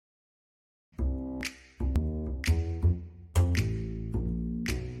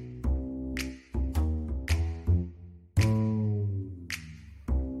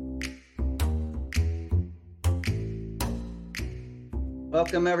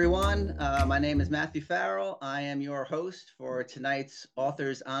Welcome, everyone. My name is Matthew Farrell. I am your host for tonight's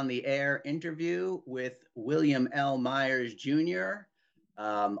Authors on the Air interview with William L. Myers Jr.,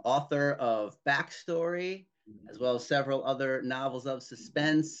 author of Backstory, as well as several other novels of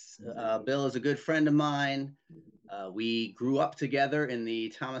suspense. Bill is a good friend of mine. We grew up together in the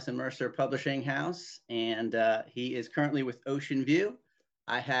Thomas and Mercer Publishing House, and he is currently with Ocean View.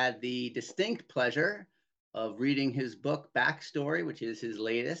 I had the distinct pleasure of reading his book Backstory, which is his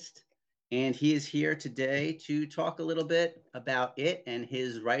latest. And he is here today to talk a little bit about it and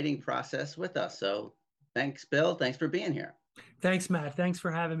his writing process with us. So thanks, Bill. Thanks for being here. Thanks, Matt. Thanks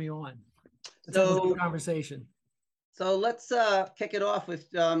for having me on. Let's have a So, good conversation. so let's kick it off with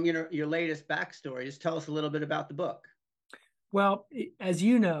your latest backstory. Just tell us a little bit about the book. Well, as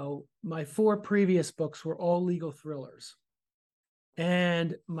you know, my four previous books were all legal thrillers.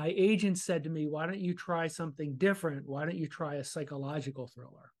 And my agent said to me, why don't you try something different? Why don't you try a psychological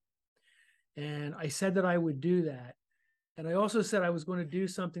thriller? And I said that I would do that. And I also said I was going to do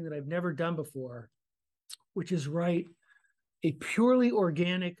something that I've never done before, which is write a purely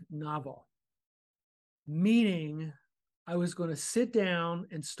organic novel, meaning I was going to sit down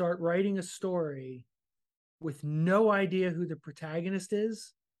and start writing a story with no idea who the protagonist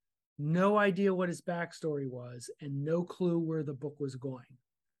is, no idea what his backstory was, and no clue where the book was going.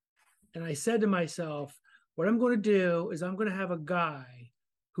 And I said to myself, what I'm going to do is I'm going to have a guy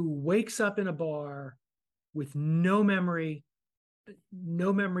who wakes up in a bar with no memory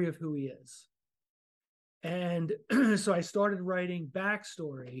of who he is. And so I started writing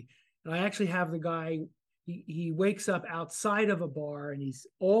backstory, and I actually have the guy. He wakes up outside of a bar and he's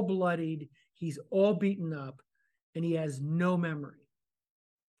all bloodied, he's all beaten up, and he has no memory.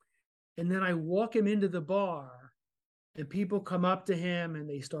 And then I walk him into the bar, and people come up to him and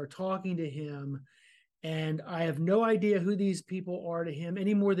they start talking to him. And I have no idea who these people are to him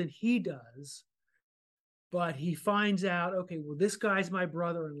any more than he does. But he finds out, okay, well, this guy's my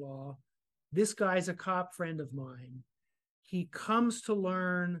brother in law. This guy's a cop friend of mine. He comes to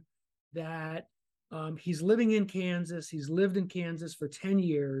learn that he's living in Kansas. He's lived in Kansas for 10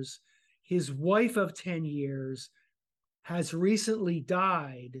 years. His wife of 10 years has recently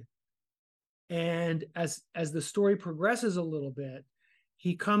died. And as the story progresses a little bit,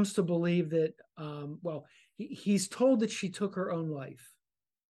 he comes to believe that, he's told that she took her own life.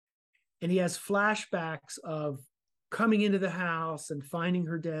 And he has flashbacks of coming into the house and finding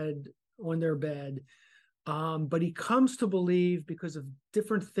her dead on their bed. But he comes to believe, because of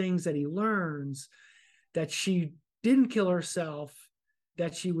different things that he learns, that she didn't kill herself,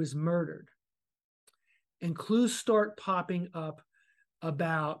 that she was murdered. And clues start popping up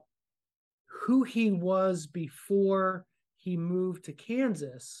about who he was before he moved to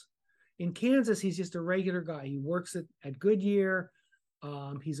Kansas. In Kansas, he's just a regular guy. He works at Goodyear.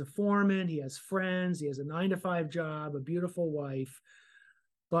 He's a foreman. He has friends. He has a 9-to-5 job, a beautiful wife.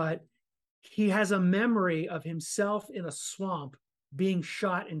 But he has a memory of himself in a swamp being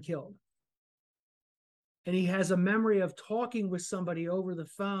shot and killed. And he has a memory of talking with somebody over the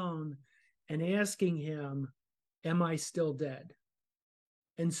phone and asking him, am I still dead?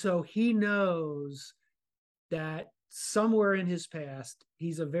 And so he knows that somewhere in his past,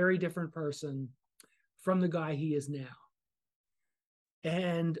 he's a very different person from the guy he is now.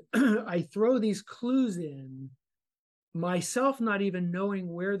 And I throw these clues in, myself not even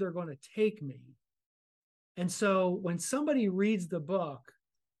knowing where they're going to take me. And so when somebody reads the book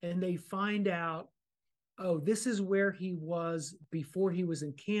and they find out, oh, this is where he was before he was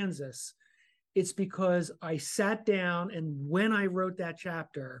in Kansas, it's because I sat down, and when I wrote that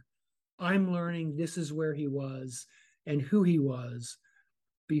chapter, I'm learning this is where he was and who he was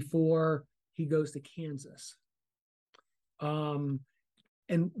before he goes to Kansas. And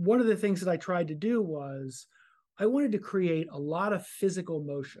one of the things that I tried to do was I wanted to create a lot of physical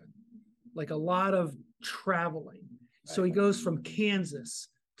motion, like a lot of traveling. So he goes from Kansas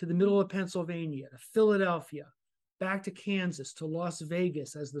to the middle of Pennsylvania, to Philadelphia, back to Kansas, to Las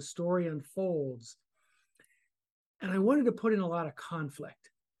Vegas as the story unfolds. And I wanted to put in a lot of conflict.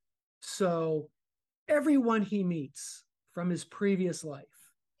 So everyone he meets from his previous life,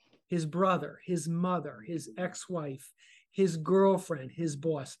 his brother, his mother, his ex-wife, his girlfriend, his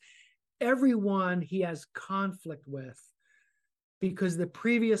boss, everyone he has conflict with, because the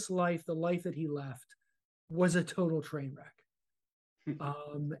previous life, the life that he left, was a total train wreck.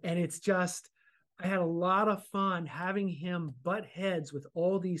 And it's just, I had a lot of fun having him butt heads with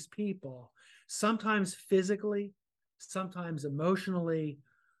all these people, sometimes physically, sometimes emotionally,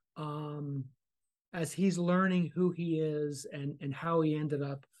 as he's learning who he is and how he ended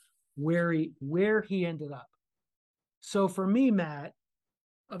up where he ended up. So for me, Matt,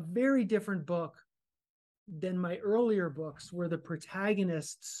 a very different book than my earlier books, where the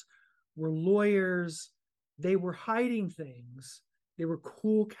protagonists were lawyers. They were hiding things. They were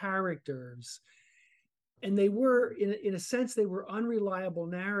cool characters. And they were, in a sense, they were unreliable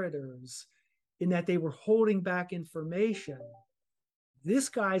narrators in that they were holding back information. This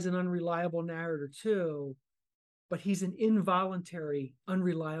guy's an unreliable narrator too, but he's an involuntary,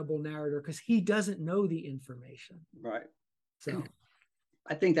 unreliable narrator because he doesn't know the information. Right. So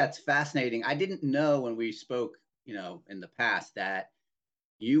I think that's fascinating. I didn't know when we spoke, in the past that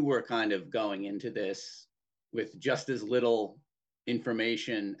you were kind of going into this with just as little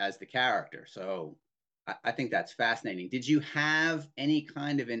information as the character. So I think that's fascinating. Did you have any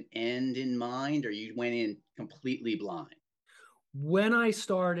kind of an end in mind, or you went in completely blind? when I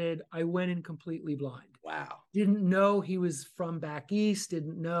started, I went in completely blind. Wow. Didn't know he was from back east,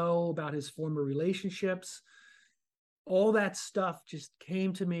 didn't know about his former relationships. All that stuff just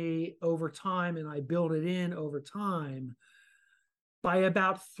came to me over time, and I built it in over time. By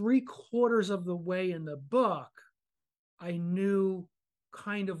about 3/4 of the way in the book, I knew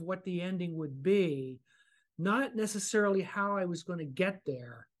kind of what the ending would be, not necessarily how I was going to get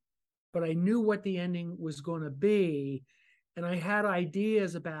there, but I knew what the ending was going to be. And I had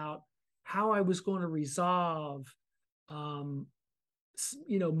ideas about how I was going to resolve,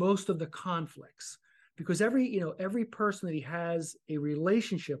 most of the conflicts, because every person that he has a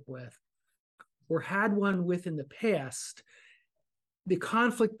relationship with or had one with in the past, the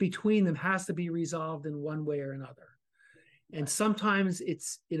conflict between them has to be resolved in one way or another. And sometimes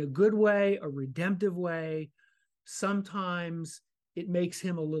it's in a good way, a redemptive way. Sometimes it makes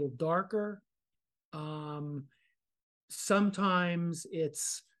him a little darker. Sometimes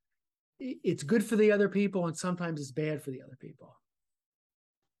it's good for the other people, and sometimes it's bad for the other people.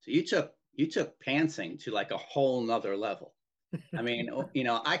 So you took pantsing to like a whole nother level. I mean,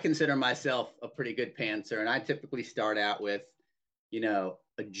 I consider myself a pretty good pantser, and I typically start out with, a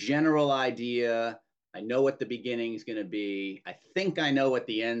general idea. I know what the beginning is going to be. I think I know what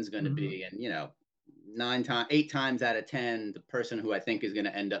the end's going to be, and 8 times out of 10, the person who I think is going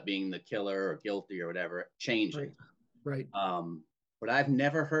to end up being the killer or guilty or whatever changes. Right. But I've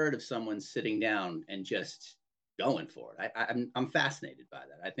never heard of someone sitting down and just going for it. I'm fascinated by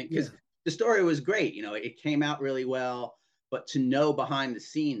that. I think because the story was great. It came out really well, but to know behind the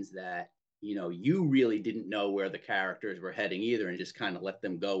scenes that you really didn't know where the characters were heading either, and just kind of let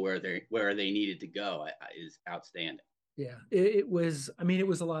them go where they needed to go is outstanding. Yeah, it was. I mean, it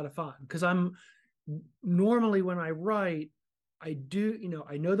was a lot of fun because I'm normally when I write, I do.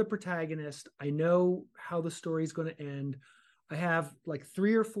 I know the protagonist. I know how the story is going to end. I have like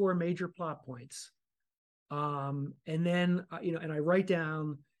 3 or 4 major plot points, and then and I write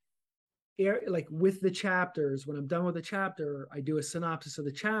down like with the chapters. When I'm done with the chapter, I do a synopsis of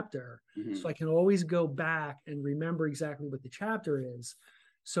the chapter, so I can always go back and remember exactly what the chapter is.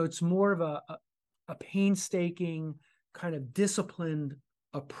 So it's more of a painstaking kind of disciplined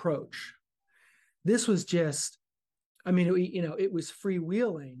approach. This was just, I mean, it was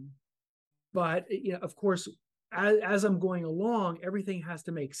freewheeling, but of course, as I'm going along, everything has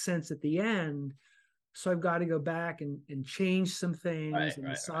to make sense at the end. So I've got to go back and change some things and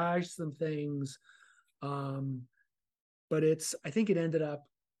massage some things. But I think it ended up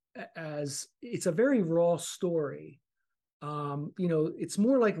as it's a very raw story. It's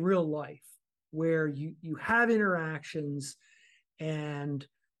more like real life where you have interactions and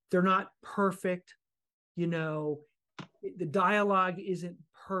they're not perfect. The dialogue isn't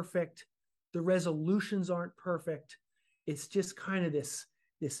perfect. The resolutions aren't perfect. It's just kind of this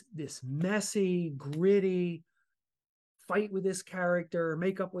messy, gritty fight with this character,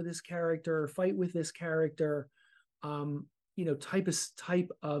 make up with this character, fight with this character,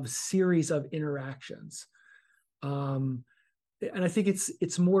 type of series of interactions. And I think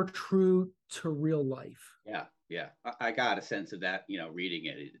it's more true to real life. Yeah. I got a sense of that, reading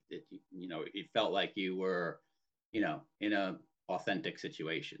it. It felt like you were, in a authentic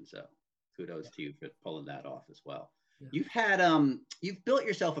situation. So kudos to you for pulling that off as well. Yeah. You've built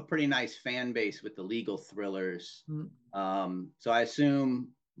yourself a pretty nice fan base with the legal thrillers. So I assume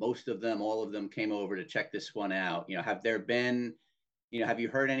most of them, all of them came over to check this one out. Have there been, have you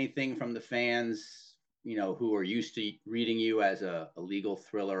heard anything from the fans, who are used to reading you as a legal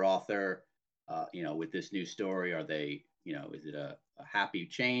thriller author, with this new story? Are they, is it a happy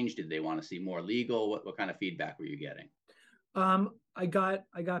change? Did they want to see more legal? What kind of feedback were you getting? I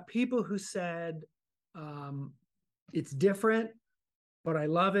got people who said, it's different, but I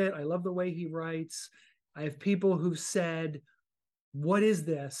love it. I love the way he writes. I have people who said, what is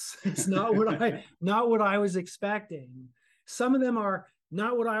this? It's not what I was expecting. Some of them are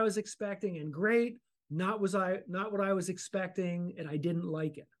not what I was expecting, and great, not what I was expecting, and I didn't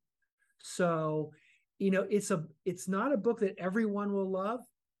like it. So, it's not a book that everyone will love.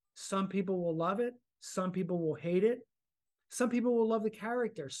 Some people will love it, some people will hate it, some people will love the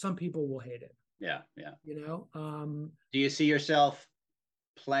character, some people will hate it. Yeah, yeah. Do you see yourself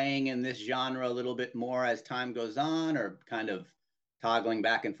playing in this genre a little bit more as time goes on, or kind of toggling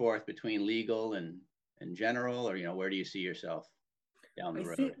back and forth between legal and general, or where do you see yourself down the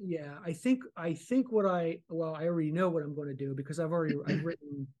road? I think I already know what I'm going to do, because I've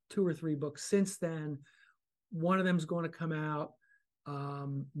written 2 or 3 books since then. One of them is going to come out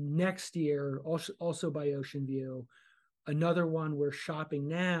next year, also by Ocean View. Another one we're shopping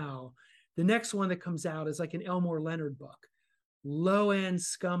now. The next one that comes out is like an Elmore Leonard book, low-end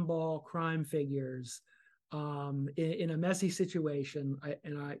scumball crime figures in a messy situation.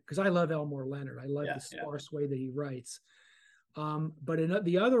 Because I love Elmore Leonard. I love the sparse way that he writes. But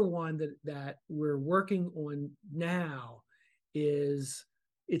the other one that we're working on now is,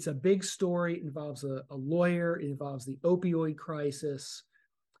 it's a big story. It involves a lawyer. It involves the opioid crisis.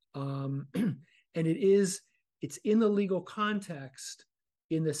 And it's in the legal context,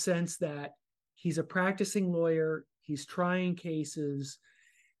 in the sense that he's a practicing lawyer, he's trying cases,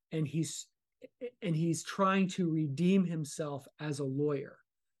 and he's trying to redeem himself as a lawyer,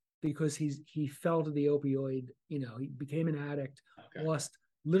 because he fell to the opioid, he became an addict, lost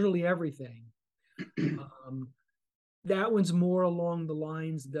literally everything. That one's more along the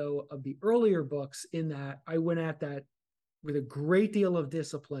lines, though, of the earlier books, in that I went at that with a great deal of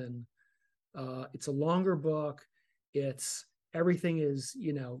discipline. It's a longer book. Everything is,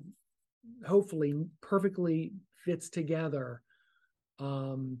 hopefully perfectly fits together.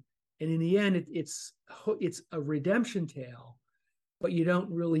 And in the end, it's a redemption tale, but you don't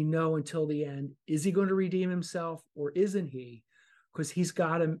really know until the end. Is he going to redeem himself, or isn't he? Because he's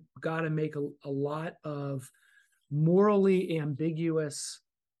got to make a lot of morally ambiguous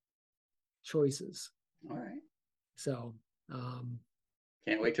choices. All right. So,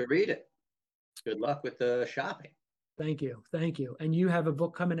 can't wait to read it. Good luck with the shopping. Thank you. And you have a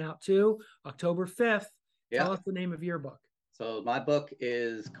book coming out too, October 5th. Yeah. Tell us the name of your book. So my book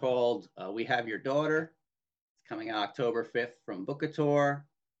is called We Have Your Daughter. It's coming out October 5th from Bookouture.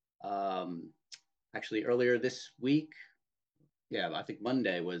 Actually, earlier this week, I think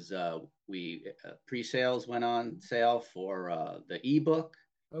Monday was pre-sales went on sale for the ebook.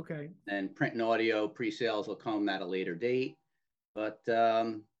 Okay. And print and audio pre-sales will come at a later date. But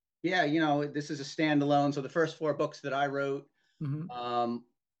this is a standalone. So the first 4 books that I wrote,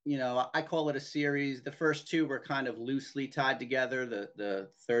 I call it a series. The first 2 were kind of loosely tied together. The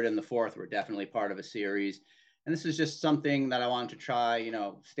third and the fourth were definitely part of a series. And this is just something that I wanted to try,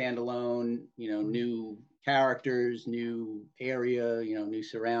 standalone, new characters, new area, new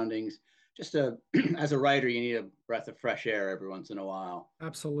surroundings. Just as a writer, you need a breath of fresh air every once in a while.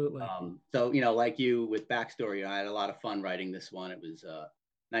 Absolutely. So, like you with Backstory, I had a lot of fun writing this one. It was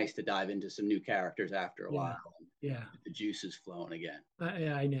nice to dive into some new characters after a while. Yeah. The juices flowing again.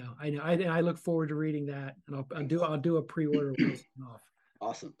 I know. I look forward to reading that, and I'll do a pre-order off.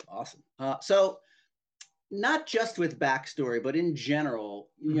 Awesome. So not just with Backstory, but in general,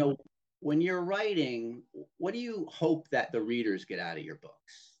 when you're writing, what do you hope that the readers get out of your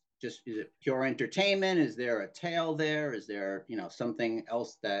books? Just, is it pure entertainment? Is there a tale there? Is there, something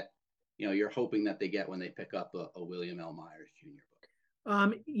else that, you're hoping that they get when they pick up a William L. Myers Jr.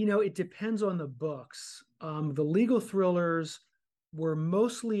 book? It depends on the books. The legal thrillers were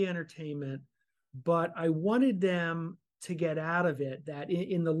mostly entertainment, but I wanted them to get out of it that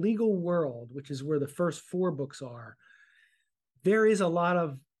in the legal world, which is where the first 4 books are, there is a lot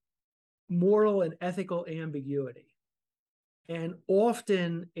of moral and ethical ambiguity. And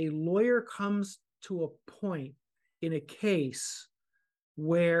often a lawyer comes to a point in a case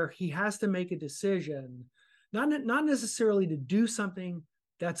where he has to make a decision, not necessarily to do something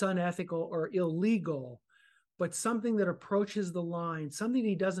that's unethical or illegal, but something that approaches the line, something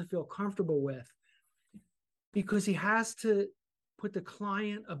he doesn't feel comfortable with, because he has to put the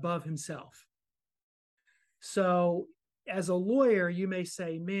client above himself. So as a lawyer, you may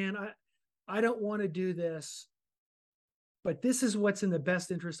say, man, I don't want to do this, but this is what's in the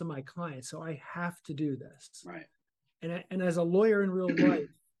best interest of my client, so I have to do this. Right. And as a lawyer in real life,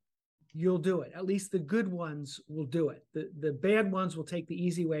 you'll do it. At least the good ones will do it. The bad ones will take the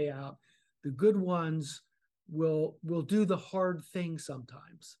easy way out. The good ones will do the hard thing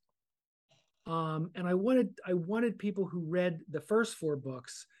sometimes. And I wanted people who read the first 4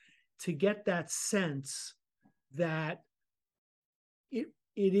 books to get that sense that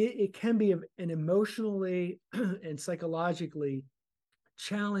it can be an emotionally and psychologically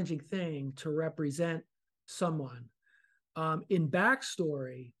challenging thing to represent someone. In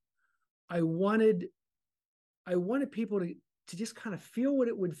backstory, I wanted people to just kind of feel what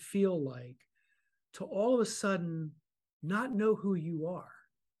it would feel like to all of a sudden not know who you are.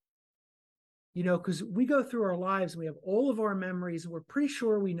 You know, because we go through our lives and we have all of our memories and we're pretty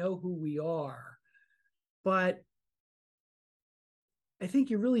sure we know who we are. But I think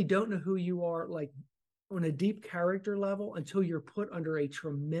you really don't know who you are, like on a deep character level, until you're put under a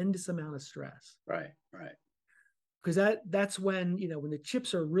tremendous amount of stress. Right. Because that's when, you know, when the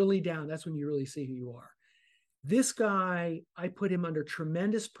chips are really down, that's when you really see who you are. This guy, I put him under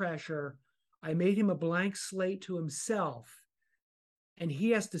tremendous pressure. I made him a blank slate to himself, and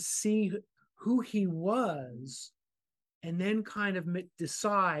he has to see who he was and then kind of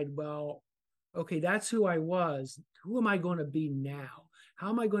decide, well, okay, that's who I was. Who am I going to be now? How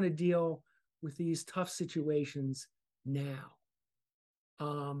am I going to deal with these tough situations now?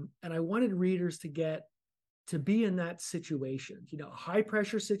 And I wanted readers to be in that situation, you know, a high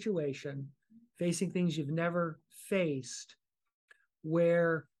pressure situation, facing things you've never faced,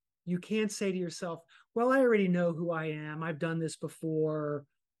 where you can't say to yourself, well, I already know who I am. I've done this before.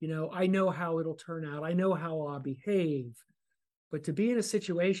 You know, I know how it'll turn out. I know how I'll behave. But to be in a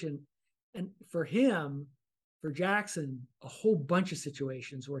situation, and for him, for Jackson, a whole bunch of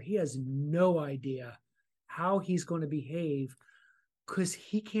situations where he has no idea how he's going to behave because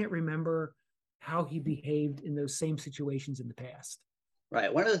he can't remember how he behaved in those same situations in the past.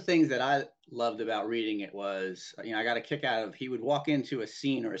 Right. One of the things that I loved about reading it was, you know, I got a kick out of he would walk into a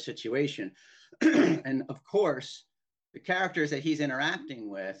scene or a situation, and of course, the characters that he's interacting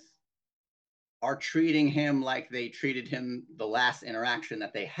with are treating him like they treated him the last interaction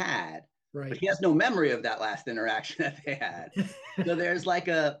that they had. Right. But he has no memory of that last interaction that they had. So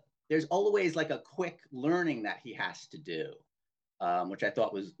there's always like a quick learning that he has to do. Which I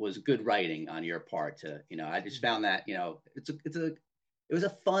thought was good writing on your part. To, you know, I just found that, you know, it was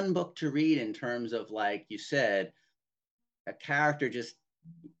a fun book to read in terms of, like you said, a character just,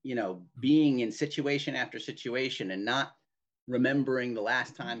 you know, being in situation after situation and not remembering the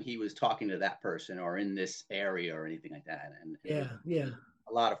last time he was talking to that person or in this area or anything like that. And yeah,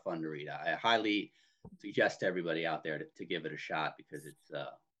 a lot of fun to read. I highly suggest to everybody out there to give it a shot because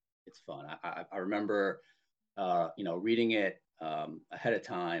it's fun. I remember, you know, reading it ahead of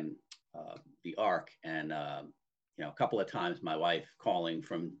time, the arc, and you know, a couple of times my wife calling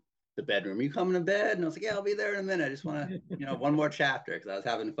from the bedroom, "Are you coming to bed?" And I was like, "Yeah, I'll be there in a minute. I just want to, you know, one more chapter," because I was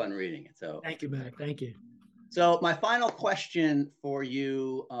having fun reading it. So thank you, Matt. Thank you. So my final question for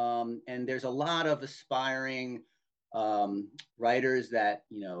you, and there's a lot of aspiring writers that,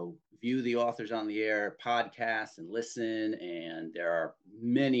 you know, view the Authors on the Air podcast and listen, and there are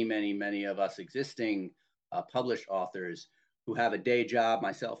many of us existing published authors who have a day job,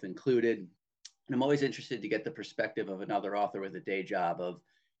 myself included. And I'm always interested to get the perspective of another author with a day job of,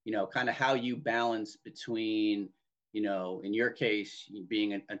 you know, kind of how you balance between, you know, in your case,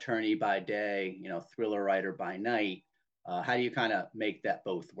 being an attorney by day, you know, thriller writer by night. How do you kind of make that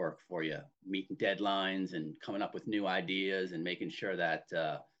both work for you, meeting deadlines and coming up with new ideas and making sure that,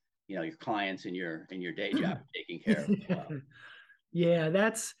 you know, your clients in your day job are taken care of as well? Yeah,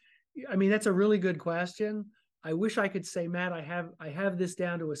 that's a really good question. I wish I could say, Matt, I have this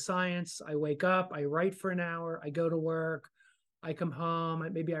down to a science. I wake up, I write for an hour, I go to work, I come home,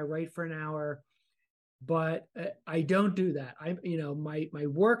 maybe I write for an hour, but I don't do that. You know, my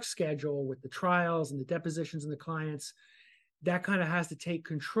work schedule with the trials and the depositions and the clients, that kind of has to take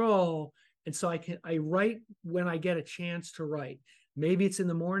control. And so I write when I get a chance to write. Maybe it's in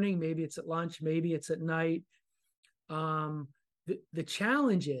the morning, maybe it's at lunch, maybe it's at night. The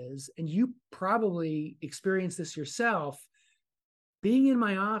challenge is, and you probably experienced this yourself, being in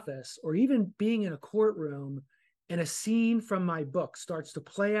my office or even being in a courtroom and a scene from my book starts to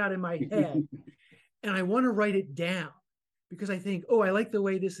play out in my head and I want to write it down because I think, oh, I like the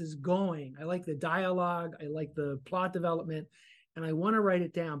way this is going. I like the dialogue. I like the plot development, and I want to write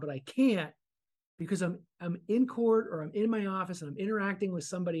it down, but I can't because I'm in court or I'm in my office and I'm interacting with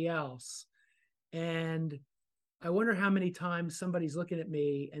somebody else. And I wonder how many times somebody's looking at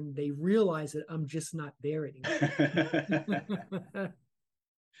me and they realize that I'm just not there anymore.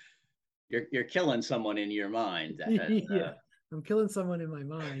 You're killing someone in your mind. Yeah, I'm killing someone in my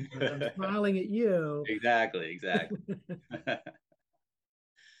mind, but I'm smiling at you. Exactly.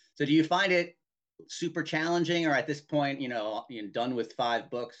 So do you find it super challenging, or at this point, you know, done with 5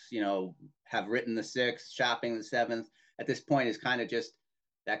 books, you know, have written the 6th, shopping the 7th, at this point is kind of just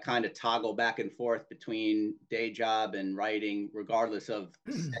that kind of toggle back and forth between day job and writing, regardless of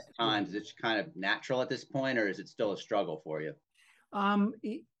set times? Is it kind of natural at this point, or is it still a struggle for you?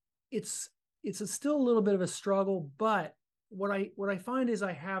 It, it's still a little bit of a struggle, but what I find is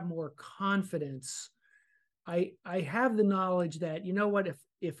I have more confidence. I have the knowledge that, you know what,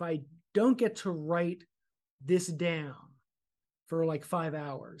 if I don't get to write this down for like 5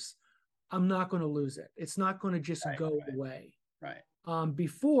 hours, I'm not going to lose it. It's not going to just go away. Right.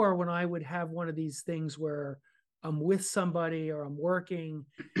 Before, when I would have one of these things where I'm with somebody or I'm working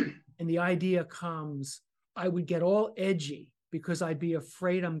and the idea comes, I would get all edgy because I'd be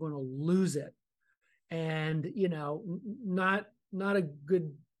afraid I'm going to lose it. And, you know, not a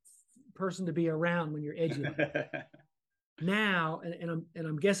good person to be around when you're edgy like that. Now, and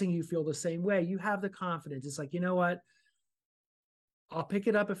I'm guessing you feel the same way. You have the confidence. It's like, you know what? I'll pick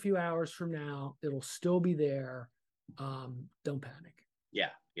it up a few hours from now. It'll still be there. Don't panic. Yeah,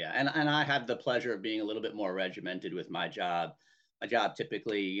 yeah, and I have the pleasure of being a little bit more regimented with my job. My job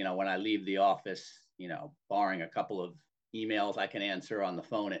typically, you know, when I leave the office, you know, barring a couple of emails I can answer on the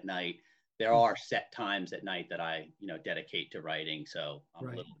phone at night, there are set times at night that I, you know, dedicate to writing. So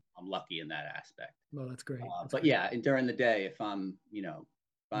I'm lucky in that aspect. Well, that's great. But yeah, and during the day, if I'm, you know,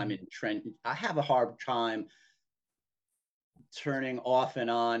 if I'm in trend, I have a hard time turning off and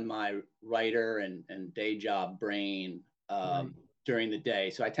on my writer and day job brain during the day.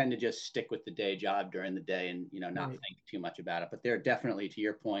 So I tend to just stick with the day job during the day and, you know, not think too much about it. But there are definitely, to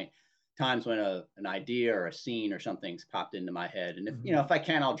your point, times when an idea or a scene or something's popped into my head. And if, you know, if I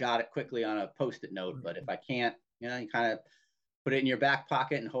can, I'll jot it quickly on a Post-it note. But if I can't, you know, you kind of put it in your back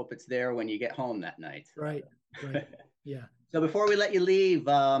pocket and hope it's there when you get home that night. Right. Yeah. So before we let you leave,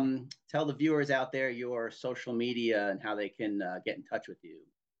 tell the viewers out there your social media and how they can get in touch with you.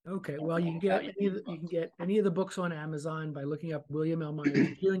 Okay. Well, you can get any of the books on Amazon by looking up William L. Myers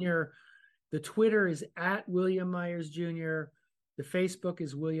Jr. The Twitter is at William Myers Jr. The Facebook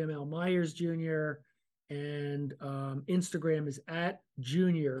is William L. Myers Jr. And Instagram is at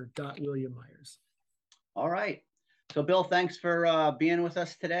junior.williammyers. All right. So Bill, thanks for being with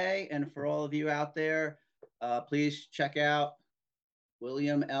us today. And for all of you out there, please check out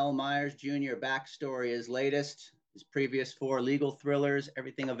William L. Myers Jr. Backstory, his latest, his previous 4 legal thrillers,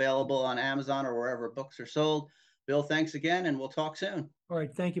 everything available on Amazon or wherever books are sold. Bill, thanks again, and we'll talk soon. All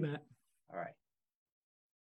right. Thank you, Matt. All right.